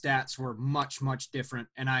 his stats were much, much different.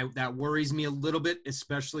 And that worries me a little bit,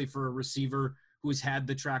 especially for a receiver who's had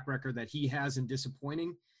the track record that he has and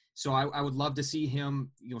disappointing. So I would love to see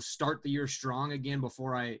him, start the year strong again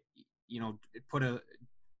before I, put a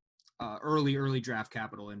early draft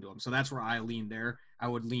capital into him. So that's where I lean there. I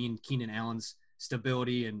would lean Keenan Allen's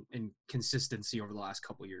stability and consistency over the last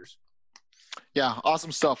couple of years. Yeah,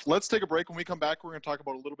 awesome stuff. Let's take a break. When we come back, we're going to talk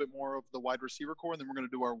about a little bit more of the wide receiver core, and then we're going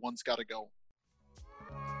to do our one's got to go.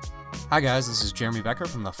 Hi guys, this is Jeremy Becker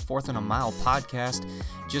from the Fourth and a Mile podcast.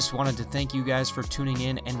 Just wanted to thank you guys for tuning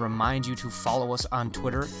in and remind you to follow us on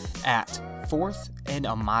Twitter at Fourth and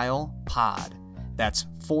a Mile Pod. That's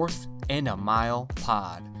Fourth and a Mile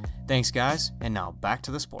Pod. Thanks guys, and now back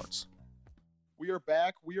to the sports. We are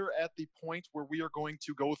back. We are at the point where we are going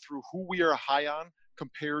to go through who we are high on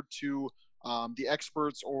compared to the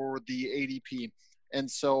experts or the ADP. And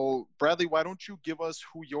so, Bradley, why don't you give us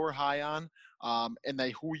who you're high on and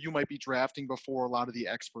then who you might be drafting before a lot of the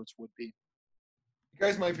experts would be? You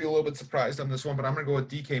guys might be a little bit surprised on this one, but I'm going to go with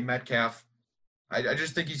DK Metcalf. I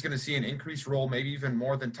just think he's going to see an increased role, maybe even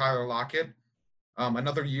more than Tyler Lockett.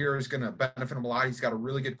 Another year is going to benefit him a lot. He's got a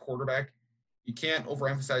really good quarterback. You can't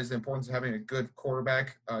overemphasize the importance of having a good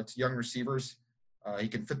quarterback to young receivers. He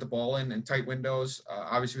can fit the ball in tight windows.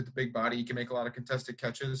 Obviously, with the big body, he can make a lot of contested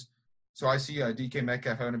catches. So I see DK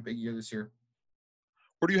Metcalf having a big year this year.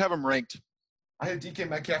 Where do you have him ranked? I have DK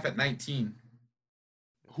Metcalf at 19.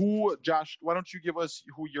 Josh, why don't you give us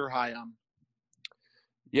who you're high on?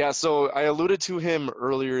 Yeah, so I alluded to him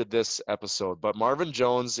earlier this episode, but Marvin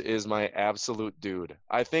Jones is my absolute dude.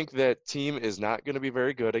 I think that team is not going to be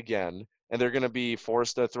very good again, and they're going to be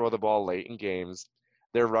forced to throw the ball late in games.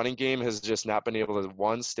 Their running game has just not been able to,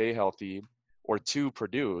 one, stay healthy, or two,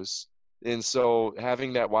 produce. And so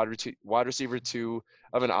having that wide receiver two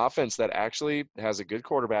of an offense that actually has a good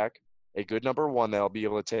quarterback, a good number one that'll be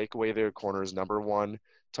able to take away their corner's number one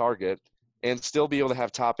target, and still be able to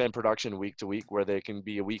have top-end production week to week where they can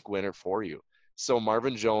be a week winner for you. So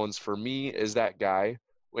Marvin Jones, for me, is that guy.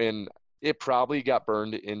 When it probably got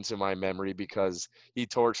burned into my memory because he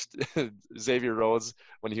torched Xavier Rhodes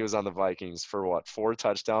when he was on the Vikings for 4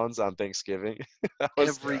 touchdowns on Thanksgiving.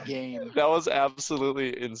 Every game. That was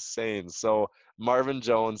absolutely insane. So Marvin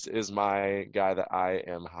Jones is my guy that I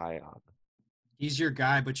am high on. He's your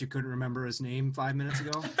guy, but you couldn't remember his name 5 minutes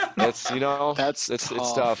ago? It's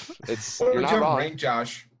tough. What You're would not you wrong. rank,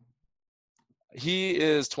 Josh? He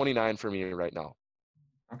is 29 for me right now.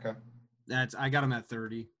 Okay. I got him at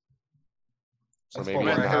 30. So That's maybe I'm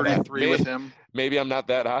what at we're at. 33 with him. Maybe I'm not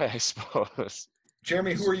that high, I suppose.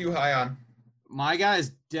 Jeremy, who are you high on? My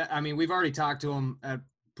guy's we've already talked to him at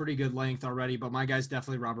pretty good length already, but my guy's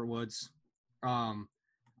definitely Robert Woods. I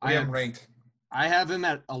am ranked. I have him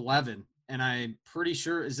at 11, and I'm pretty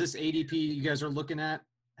sure, is this ADP you guys are looking at,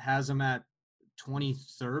 has him at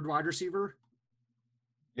 23rd wide receiver?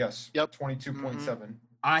 Yes. Yep. 22.7. Mm-hmm.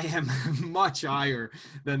 I am much higher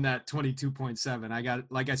than that 22.7.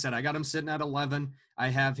 Like I said, I got him sitting at 11. I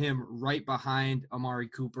have him right behind Amari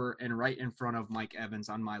Cooper and right in front of Mike Evans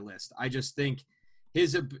on my list. I just think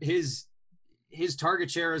his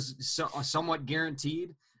target share is somewhat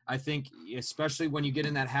guaranteed. I think, especially when you get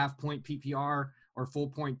in that half-point PPR or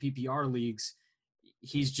full-point PPR leagues,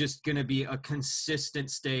 he's just going to be a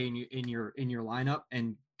consistent stay in your lineup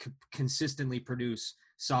and consistently produce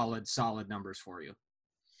solid numbers for you.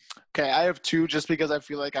 Okay, I have 2 just because I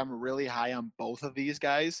feel like I'm really high on both of these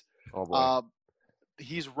guys. Oh boy.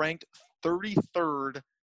 He's ranked 33rd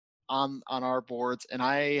on our boards, and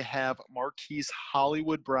I have Marquise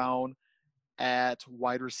Hollywood Brown at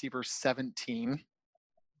wide receiver 17.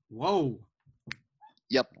 Whoa.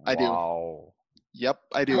 Yep, I do. Wow. Yep,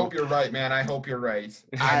 I do. I hope you're right, man. I hope you're right.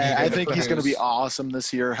 I think he's going to be awesome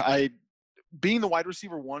this year. Being the wide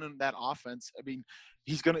receiver one in that offense, I mean,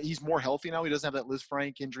 he's more healthy now. He doesn't have that Liz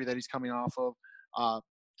Frank injury that he's coming off of.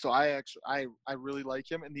 So I really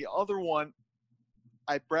like him. And the other one,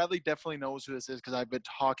 Bradley definitely knows who this is because I've been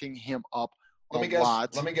talking him up a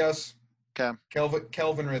lot. Let me guess. Okay.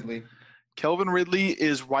 Calvin Ridley. Calvin Ridley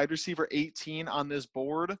is wide receiver 18 on this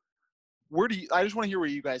board. I just want to hear where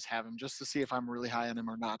you guys have him just to see if I'm really high on him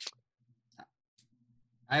or not.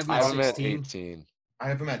 I have him at 16. 18. I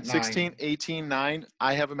have him at 9. 16, 18, 9.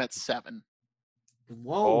 I have him at 7.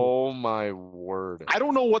 Whoa. Oh my word. I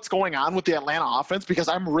don't know what's going on with the Atlanta offense because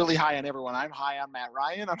I'm really high on everyone. I'm high on Matt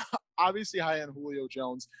Ryan. I'm obviously high on Julio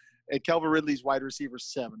Jones. And Calvin Ridley's wide receiver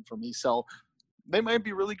 7 for me. So they might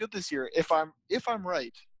be really good this year if I'm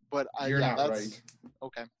right. But You're not right.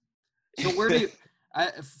 Okay. So where do you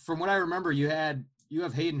from what I remember, you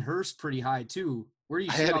have Hayden Hurst pretty high too. Where do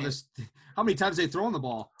you see all this? How many times they throwing the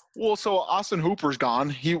ball? Well, so Austin Hooper's gone.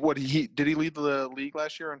 Did he lead the league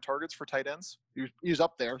last year in targets for tight ends? He was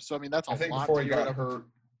up there. So I mean that's a lot. I think before he got hurt.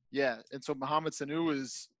 Yeah, and so Mohamed Sanu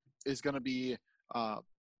is going to be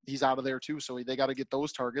he's out of there too. So they got to get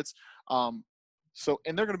those targets. And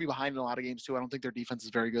they're going to be behind in a lot of games too. I don't think their defense is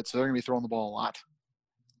very good, so they're going to be throwing the ball a lot.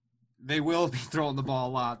 They will be throwing the ball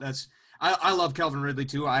a lot. I love Calvin Ridley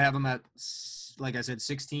too. I have him at, like I said,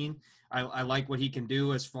 16. I like what he can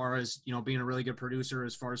do as far as, being a really good producer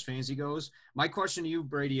as far as fantasy goes. My question to you,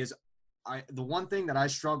 Brady, is the one thing that I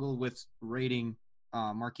struggled with rating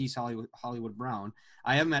Marquise Hollywood Brown,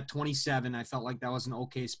 I have him at 27. I felt like that was an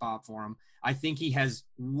okay spot for him. I think he has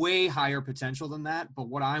way higher potential than that, but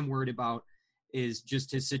what I'm worried about is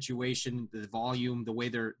just his situation, the volume, the way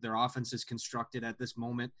their offense is constructed at this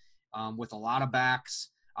moment, with a lot of backs.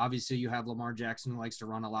 Obviously, you have Lamar Jackson who likes to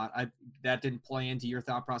run a lot. That didn't play into your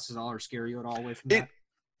thought process at all or scare you at all away from that?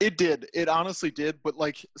 It did. It honestly did. But,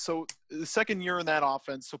 so the second year in that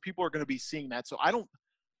offense, so people are going to be seeing that. So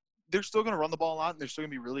they're still going to run the ball a lot, and they're still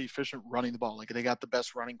going to be really efficient running the ball. Like, they got the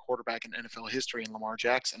best running quarterback in NFL history in Lamar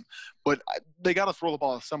Jackson. But they got to throw the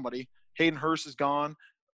ball to somebody. Hayden Hurst is gone.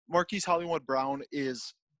 Marquise Hollywood Brown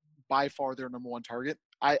is by far their number one target.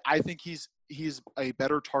 I think he's a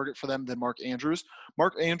better target for them than Mark Andrews.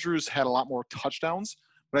 Mark Andrews had a lot more touchdowns,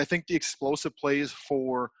 but I think the explosive plays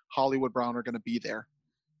for Hollywood Brown are going to be there.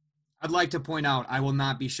 I'd like to point out, I will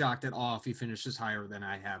not be shocked at all if he finishes higher than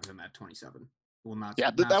I have him at 27. Will not.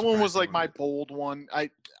 Yeah, that one was like my bold one.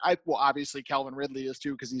 Well, obviously Calvin Ridley is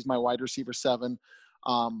too, because he's my wide receiver 7.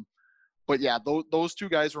 But yeah, those two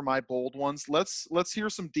guys were my bold ones. Let's hear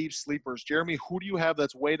some deep sleepers. Jeremy, who do you have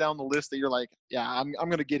that's way down the list that you're like, yeah, I'm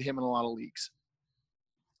going to get him in a lot of leagues?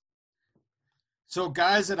 So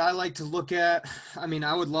guys that I like to look at, I mean,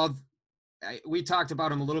 we talked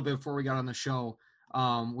about him a little bit before we got on the show.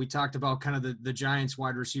 We talked about kind of the Giants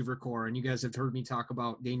wide receiver core, and you guys have heard me talk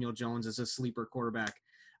about Daniel Jones as a sleeper quarterback.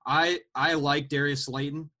 I like Darius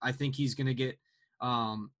Slayton. I think he's going to get,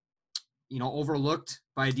 overlooked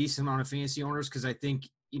by a decent amount of fantasy owners, because I think,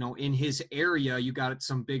 in his area, you got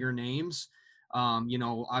some bigger names.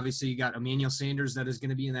 Obviously you got Emmanuel Sanders that is going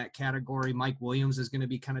to be in that category. Mike Williams is going to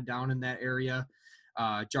be kind of down in that area.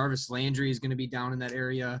 Jarvis Landry is going to be down in that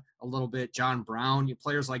area a little bit. John Brown,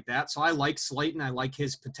 players like that. So I like Slayton. I like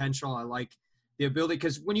his potential. I like the ability,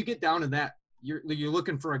 because when you get down to that, you're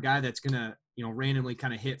looking for a guy that's going to, randomly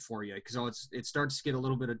kind of hit for you, because it starts to get a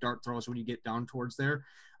little bit of dart throws when you get down towards there.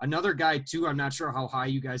 Another guy too, I'm not sure how high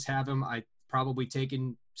you guys have him. I probably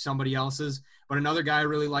taken somebody else's, but another guy I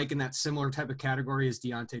really like in that similar type of category is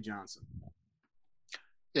Deontay Johnson.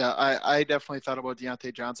 Yeah, I definitely thought about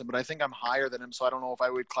Deontay Johnson, but I think I'm higher than him, so I don't know if I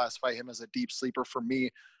would classify him as a deep sleeper for me.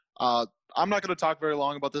 I'm not going to talk very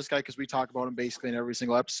long about this guy because we talk about him basically in every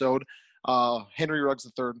single episode. Henry Ruggs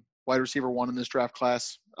III, wide receiver 1 in this draft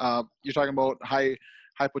class. You're talking about high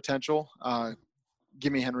potential.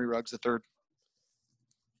 Give me Henry Ruggs III.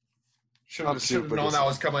 Should have known that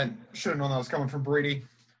was coming. Should have known that was coming from Brady.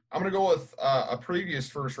 I'm going to go with a previous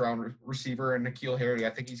first-round receiver, and N'Keal Harry. I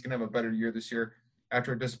think he's going to have a better year this year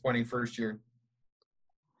after a disappointing first year.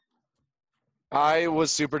 I was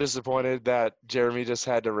super disappointed that Jeremy just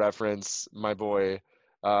had to reference my boy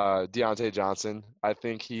Deontay Johnson. I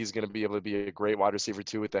think he's going to be able to be a great wide receiver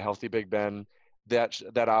too with the healthy Big Ben. That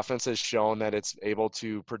offense has shown that it's able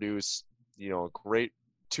to produce, great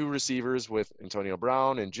 2 receivers with Antonio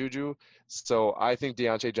Brown and Juju. So I think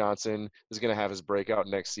Deontay Johnson is going to have his breakout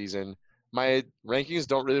next season. My rankings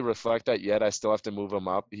don't really reflect that yet. I still have to move him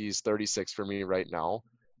up. He's 36 for me right now,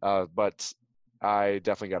 but I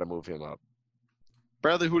definitely got to move him up.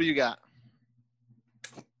 Bradley, who do you got?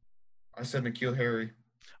 I said N'Keal Harry.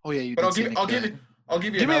 Oh yeah, you. But I'll give you.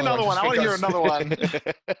 Give me another one. I want to hear another one.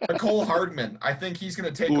 Mecole Hardman. I think he's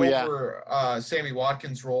going to take over Sammy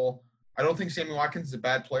Watkins' role. I don't think Sammy Watkins is a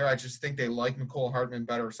bad player. I just think they like Mecole Hardman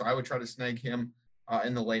better, so I would try to snag him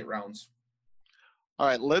in the late rounds. All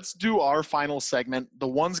right, let's do our final segment. The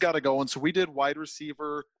one's got to go. And so we did wide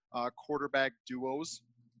receiver quarterback duos.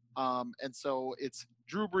 And so it's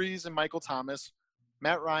Drew Brees and Michael Thomas,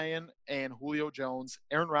 Matt Ryan and Julio Jones,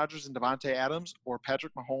 Aaron Rodgers and Devontae Adams, or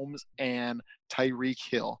Patrick Mahomes and Tyreek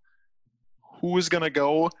Hill. Who is going to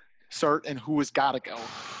go start and who has got to go?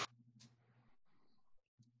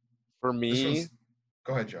 For me,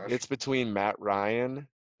 go ahead, Josh. It's between Matt Ryan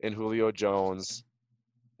and Julio Jones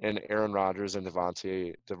and Aaron Rodgers and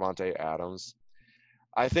Devontae Adams.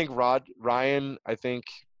 I think Ryan,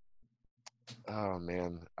 oh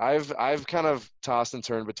man, I've kind of tossed and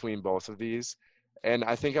turned between both of these, and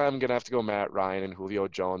I think I'm gonna have to go Matt Ryan and Julio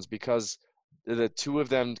Jones because the 2 of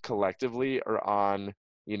them collectively are on,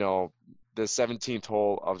 the 17th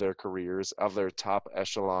hole of their careers, of their top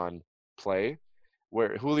echelon play,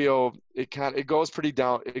 where Julio, it goes pretty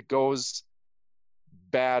down, it goes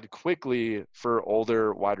bad quickly for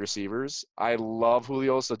older wide receivers. I love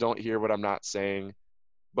Julio, so don't hear what I'm not saying.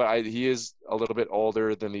 But he is a little bit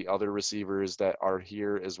older than the other receivers that are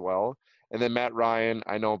here as well. And then Matt Ryan,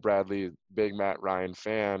 I know Bradley, big Matt Ryan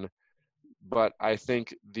fan. but I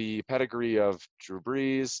think the pedigree of Drew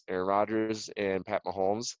Brees, Aaron Rodgers, and Pat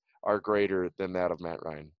Mahomes are greater than that of Matt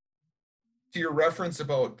Ryan. To your reference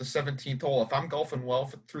about the 17th hole, if I'm golfing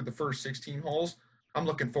well through the first 16 holes, I'm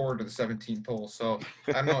looking forward to the 17th hole. So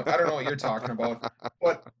I don't know what you're talking about,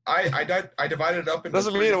 but I divided it up into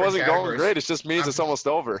doesn't mean it wasn't going great. It just means it's almost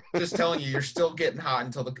over. Just telling you, you're still getting hot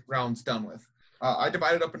until the round's done with. I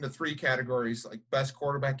divided up into 3 categories, like best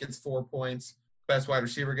quarterback gets 4 points, best wide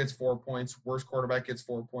receiver gets 4 points, worst quarterback gets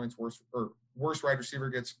 4 points, worst wide receiver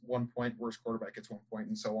gets 1 point, worst quarterback gets 1 point,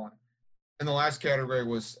 and so on. And the last category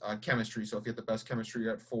was chemistry. So if you had the best chemistry,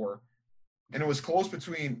 you're at 4. And it was close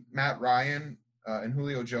between Matt Ryan and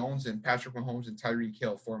Julio Jones and Patrick Mahomes and Tyreek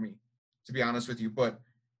Hill for me, to be honest with you. But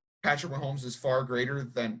Patrick Mahomes is far greater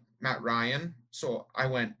than Matt Ryan. So I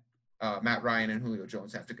went Matt Ryan and Julio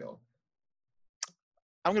Jones have to go.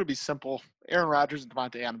 I'm going to be simple. Aaron Rodgers and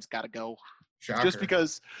Davante Adams got to go. Shocker. Just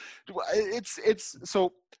because it's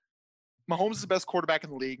so Mahomes is the best quarterback in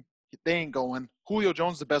the league. They ain't going. Julio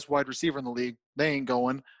Jones is the best wide receiver in the league. They ain't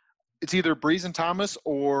going. It's either Brees and Thomas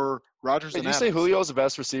or Rodgers and Adams. Did you say Julio's the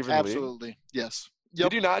best receiver in the league? Absolutely. Yes.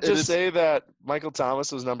 Yep. Did you not just say that Michael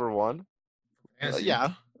Thomas was number 1?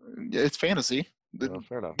 Yeah. It's fantasy.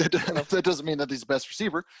 Fair enough. That doesn't mean that he's the best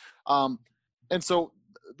receiver. And so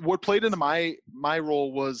what played into my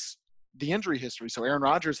role was the injury history. So Aaron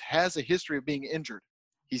Rodgers has a history of being injured.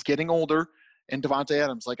 He's getting older, and Davante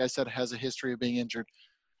Adams, like I said, has a history of being injured.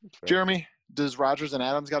 Fair. Jeremy, does Rodgers and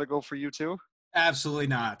Adams got to go for you too? Absolutely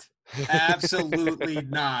not. Absolutely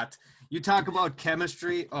not. You talk about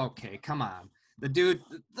chemistry. Okay, come on. The dude,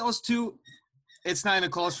 those two, it's not even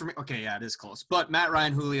close for me. Okay, yeah, it is close. But Matt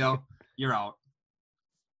Ryan, Julio, you're out.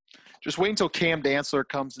 Just wait until Cam Dantzler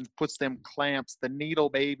comes and puts them clamps, the needle,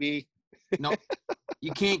 baby. No,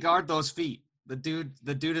 you can't guard those feet. The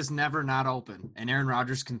dude is never not open, and Aaron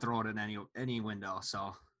Rodgers can throw it in any window.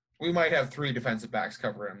 So we might have 3 defensive backs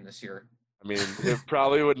cover him this year. I mean, it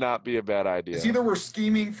probably would not be a bad idea. It's either we're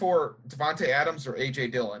scheming for Davante Adams or A.J.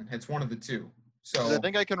 Dillon. It's one of the two. So I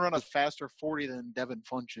think I can run a faster 40 than Devin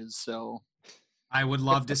Funches. So I would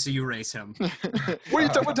love to see you race him.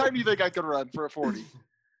 What time do you think I could run for a 40?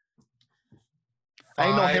 I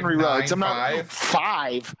ain't no Henry Ruggs. I'm not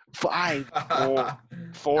 5.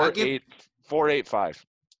 4.85.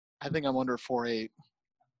 I think I'm under 4.8.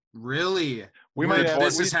 Really? We might have,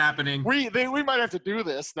 this is happening. We might have to do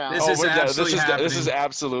this now. This is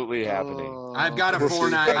absolutely happening. I've got a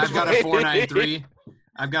 4.9. I've got a 4.93.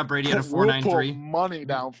 I've got Brady at a 4.93. We'll put money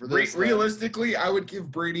down for this. Realistically, I would give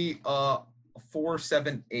Brady a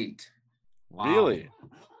 4.78. Wow. Really?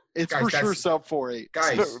 It's guys, for sure sub 4.8.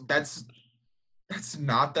 Guys, that's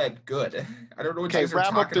not that good. I don't know what you guys are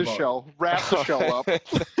talking about. Wrap the show up.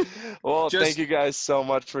 Well, thank you guys so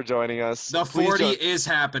much for joining us. The 40 is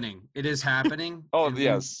happening. It is happening.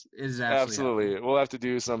 Yes. It is absolutely. We'll have to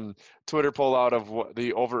do some Twitter poll out of what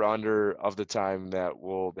the over-under of the time that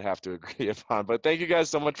we'll have to agree upon. But thank you guys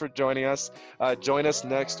so much for joining us. Join us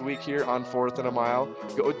next week here on 4th and a Mile.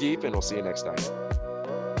 Go deep, and we'll see you next time.